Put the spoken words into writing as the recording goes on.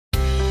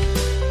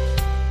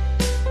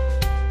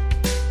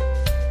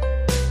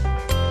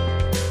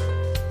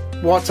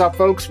What's up,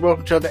 folks?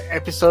 Welcome to another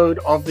episode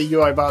of the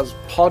UI Buzz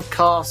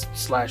podcast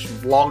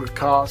 /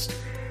 vlogcast.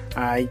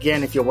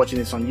 Again, if you're watching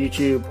this on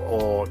YouTube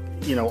or,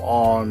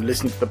 on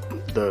listening to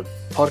the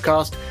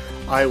podcast,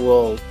 I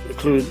will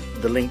include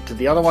the link to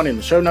the other one in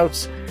the show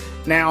notes.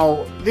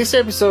 Now, this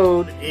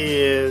episode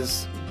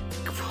is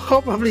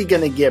probably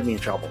going to get me in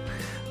trouble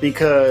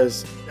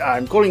because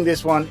I'm calling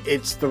this one,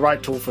 It's the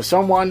Right Tool for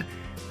Someone,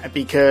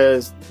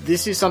 because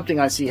this is something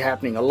I see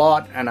happening a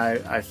lot, and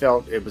I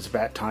felt it was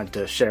about time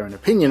to share an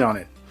opinion on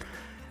it.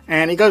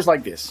 And it goes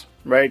like this,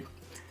 right?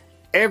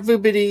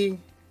 Everybody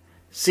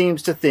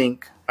seems to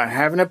think and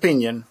have an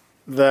opinion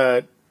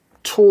that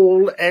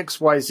tool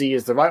XYZ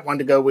is the right one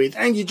to go with,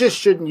 and you just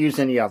shouldn't use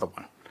any other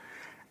one.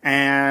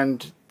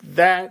 And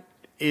that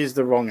is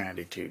the wrong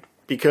attitude,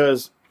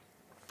 because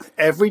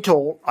every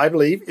tool, I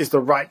believe, is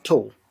the right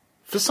tool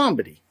for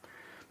somebody.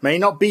 May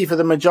not be for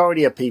the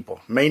majority of people,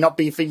 may not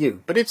be for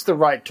you, but it's the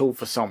right tool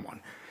for someone.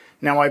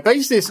 Now, I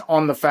base this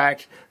on the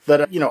fact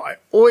that, I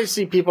always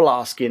see people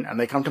asking, and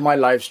they come to my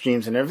live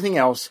streams and everything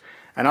else,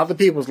 and other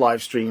people's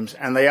live streams,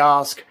 and they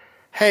ask,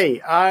 hey,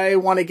 I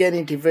want to get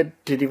into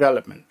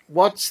development.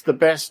 What's the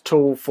best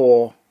tool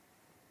for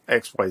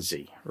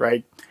XYZ,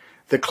 right?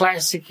 The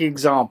classic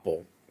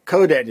example,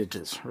 code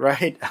editors,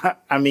 right?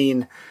 I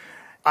mean,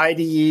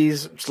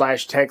 IDEs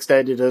 / text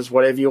editors,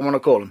 whatever you want to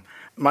call them.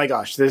 My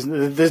gosh, there's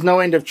no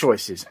end of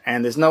choices,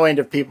 and there's no end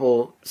of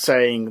people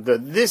saying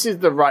that this is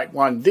the right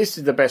one, this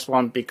is the best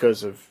one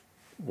because of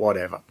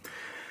whatever.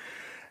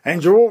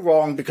 And you're all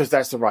wrong because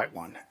that's the right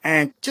one.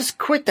 And just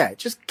quit that.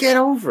 Just get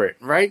over it,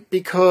 right?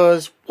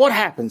 Because what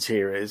happens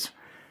here is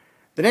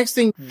the next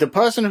thing, the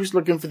person who's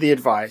looking for the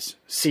advice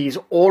sees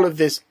all of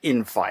this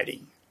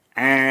infighting.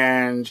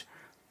 And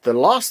the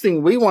last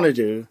thing we want to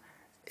do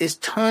is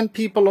turn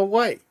people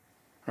away,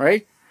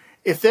 right?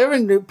 If there are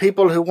new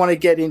people who want to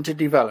get into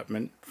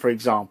development, for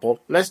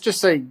example, let's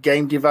just say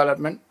game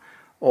development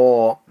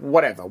or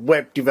whatever,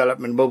 web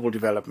development, mobile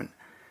development,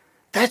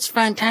 that's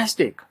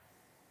fantastic.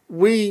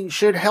 We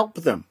should help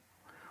them.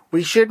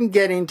 We shouldn't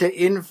get into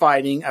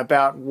infighting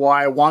about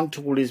why one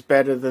tool is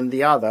better than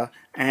the other,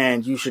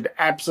 and you should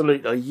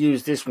absolutely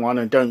use this one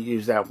and don't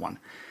use that one.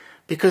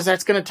 Because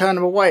that's going to turn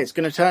them away, it's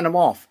going to turn them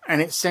off,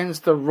 and it sends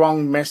the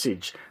wrong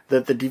message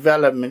that the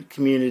development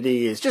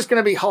community is just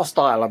going to be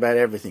hostile about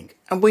everything.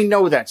 And we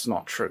know that's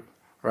not true,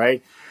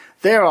 right?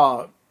 There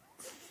are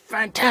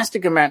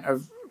fantastic amount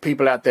of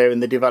people out there in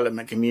the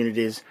development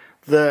communities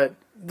that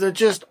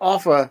just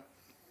offer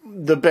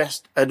the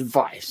best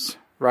advice,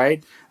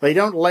 right? They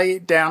don't lay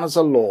it down as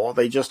a law.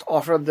 They just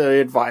offer the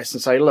advice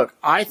and say, look,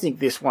 I think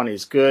this one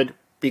is good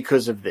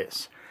because of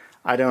this.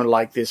 I don't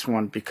like this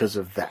one because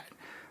of that.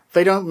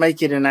 They don't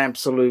make it an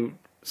absolute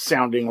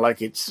sounding like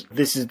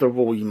this is the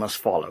rule you must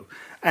follow.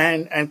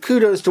 And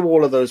kudos to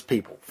all of those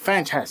people.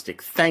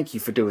 Fantastic. Thank you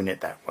for doing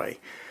it that way.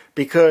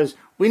 Because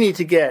we need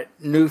to get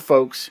new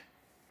folks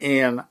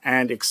in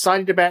and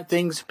excited about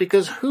things,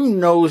 because who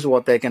knows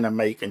what they're going to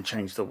make and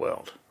change the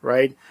world,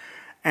 right?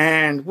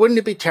 And wouldn't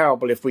it be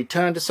terrible if we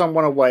turned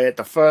someone away at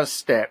the first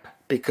step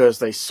because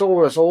they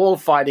saw us all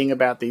fighting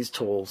about these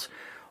tools,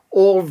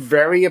 all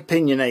very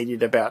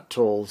opinionated about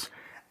tools,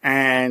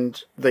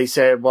 and they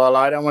said, well,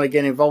 I don't want to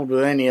get involved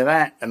with any of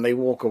that, and they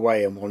walk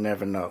away and we'll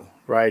never know,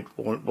 right?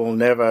 We'll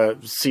never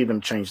see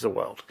them change the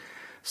world.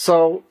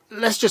 So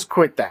let's just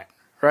quit that,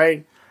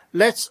 right?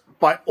 Let's,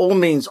 by all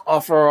means,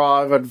 offer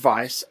our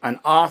advice and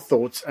our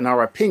thoughts and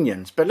our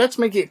opinions, but let's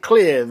make it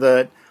clear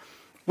that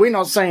we're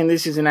not saying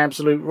this is an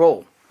absolute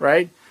rule,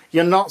 right?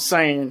 You're not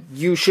saying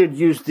you should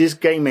use this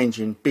game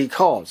engine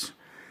because,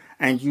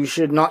 and you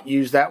should not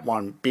use that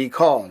one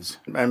because,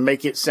 and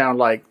make it sound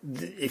like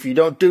if you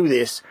don't do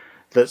this,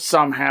 that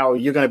somehow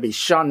you're going to be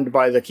shunned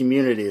by the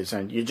communities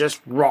and you're just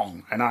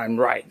wrong and I'm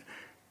right.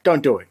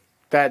 Don't do it.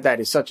 That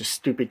is such a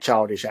stupid,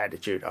 childish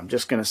attitude. I'm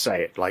just going to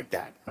say it like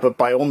that. But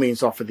by all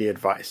means, offer the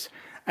advice.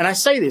 And I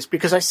say this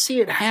because I see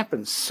it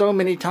happen so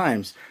many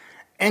times.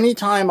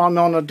 Anytime I'm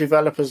on a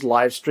developer's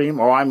live stream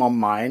or I'm on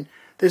mine,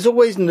 there's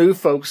always new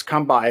folks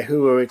come by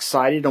who are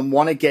excited and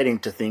want to get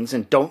into things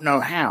and don't know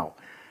how.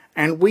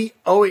 And we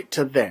owe it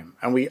to them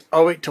and we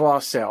owe it to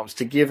ourselves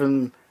to give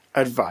them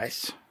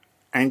advice,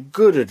 and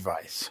good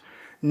advice,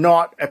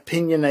 not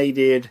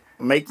opinionated,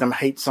 make them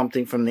hate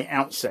something from the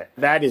outset.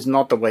 That is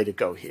not the way to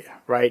go here,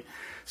 right?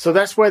 So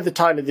that's where the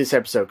title of this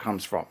episode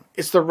comes from.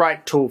 It's the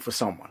right tool for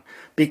someone,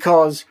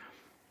 because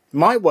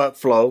my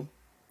workflow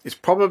is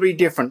probably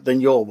different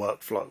than your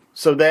workflow.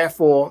 So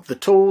therefore, the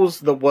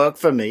tools that work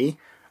for me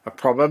are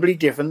probably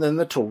different than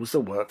the tools that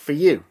work for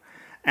you.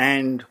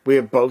 And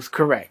we're both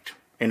correct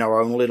in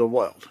our own little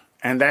world.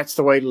 And that's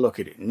the way to look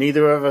at it.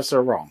 Neither of us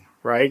are wrong,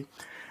 right?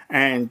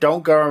 And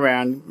don't go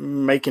around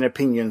making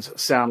opinions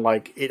sound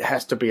like it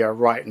has to be a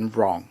right and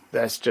wrong.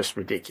 That's just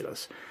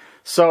ridiculous.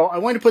 So I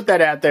want to put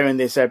that out there in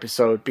this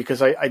episode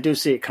because I do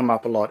see it come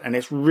up a lot, and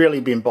it's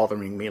really been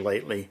bothering me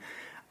lately.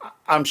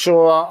 I'm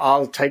sure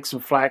I'll take some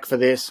flack for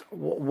this,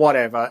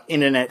 whatever,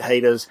 internet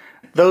haters.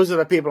 Those are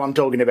the people I'm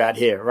talking about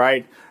here,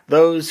 right?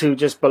 Those who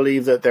just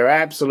believe that they're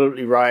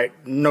absolutely right,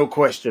 no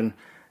question,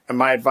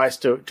 my advice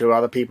to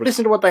other people,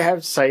 listen to what they have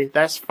to say.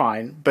 That's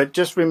fine. But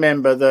just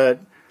remember that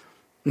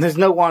there's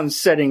no one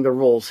setting the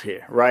rules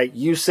here, right?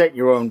 You set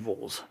your own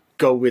rules.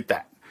 Go with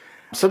that.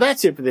 So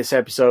that's it for this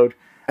episode.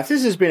 If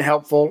this has been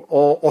helpful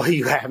or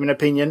you have an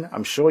opinion,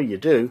 I'm sure you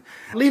do,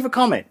 leave a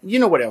comment. You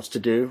know what else to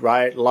do,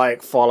 right?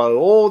 Like, follow,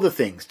 all the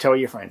things. Tell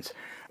your friends.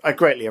 I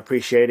greatly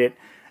appreciate it.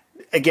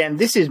 Again,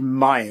 this is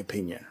my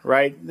opinion,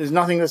 right? There's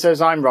nothing that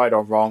says I'm right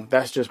or wrong.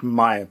 That's just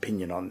my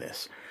opinion on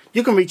this.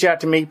 You can reach out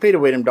to me,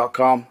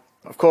 peterwhittam.com.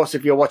 Of course,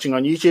 if you're watching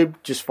on YouTube,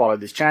 just follow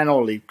this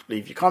channel, leave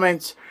your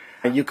comments.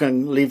 You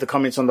can leave the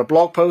comments on the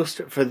blog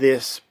post for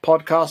this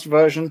podcast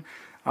version.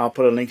 I'll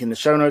put a link in the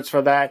show notes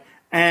for that.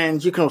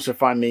 And you can also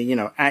find me,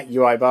 at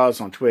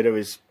UiBuzz on Twitter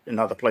is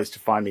another place to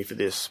find me for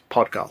this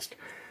podcast.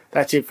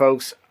 That's it,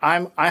 folks.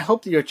 I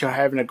hope that you're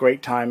having a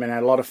great time and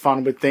had a lot of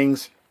fun with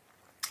things.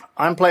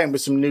 I'm playing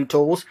with some new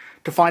tools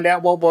to find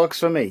out what works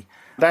for me.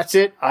 That's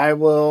it. I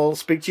will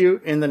speak to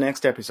you in the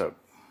next episode.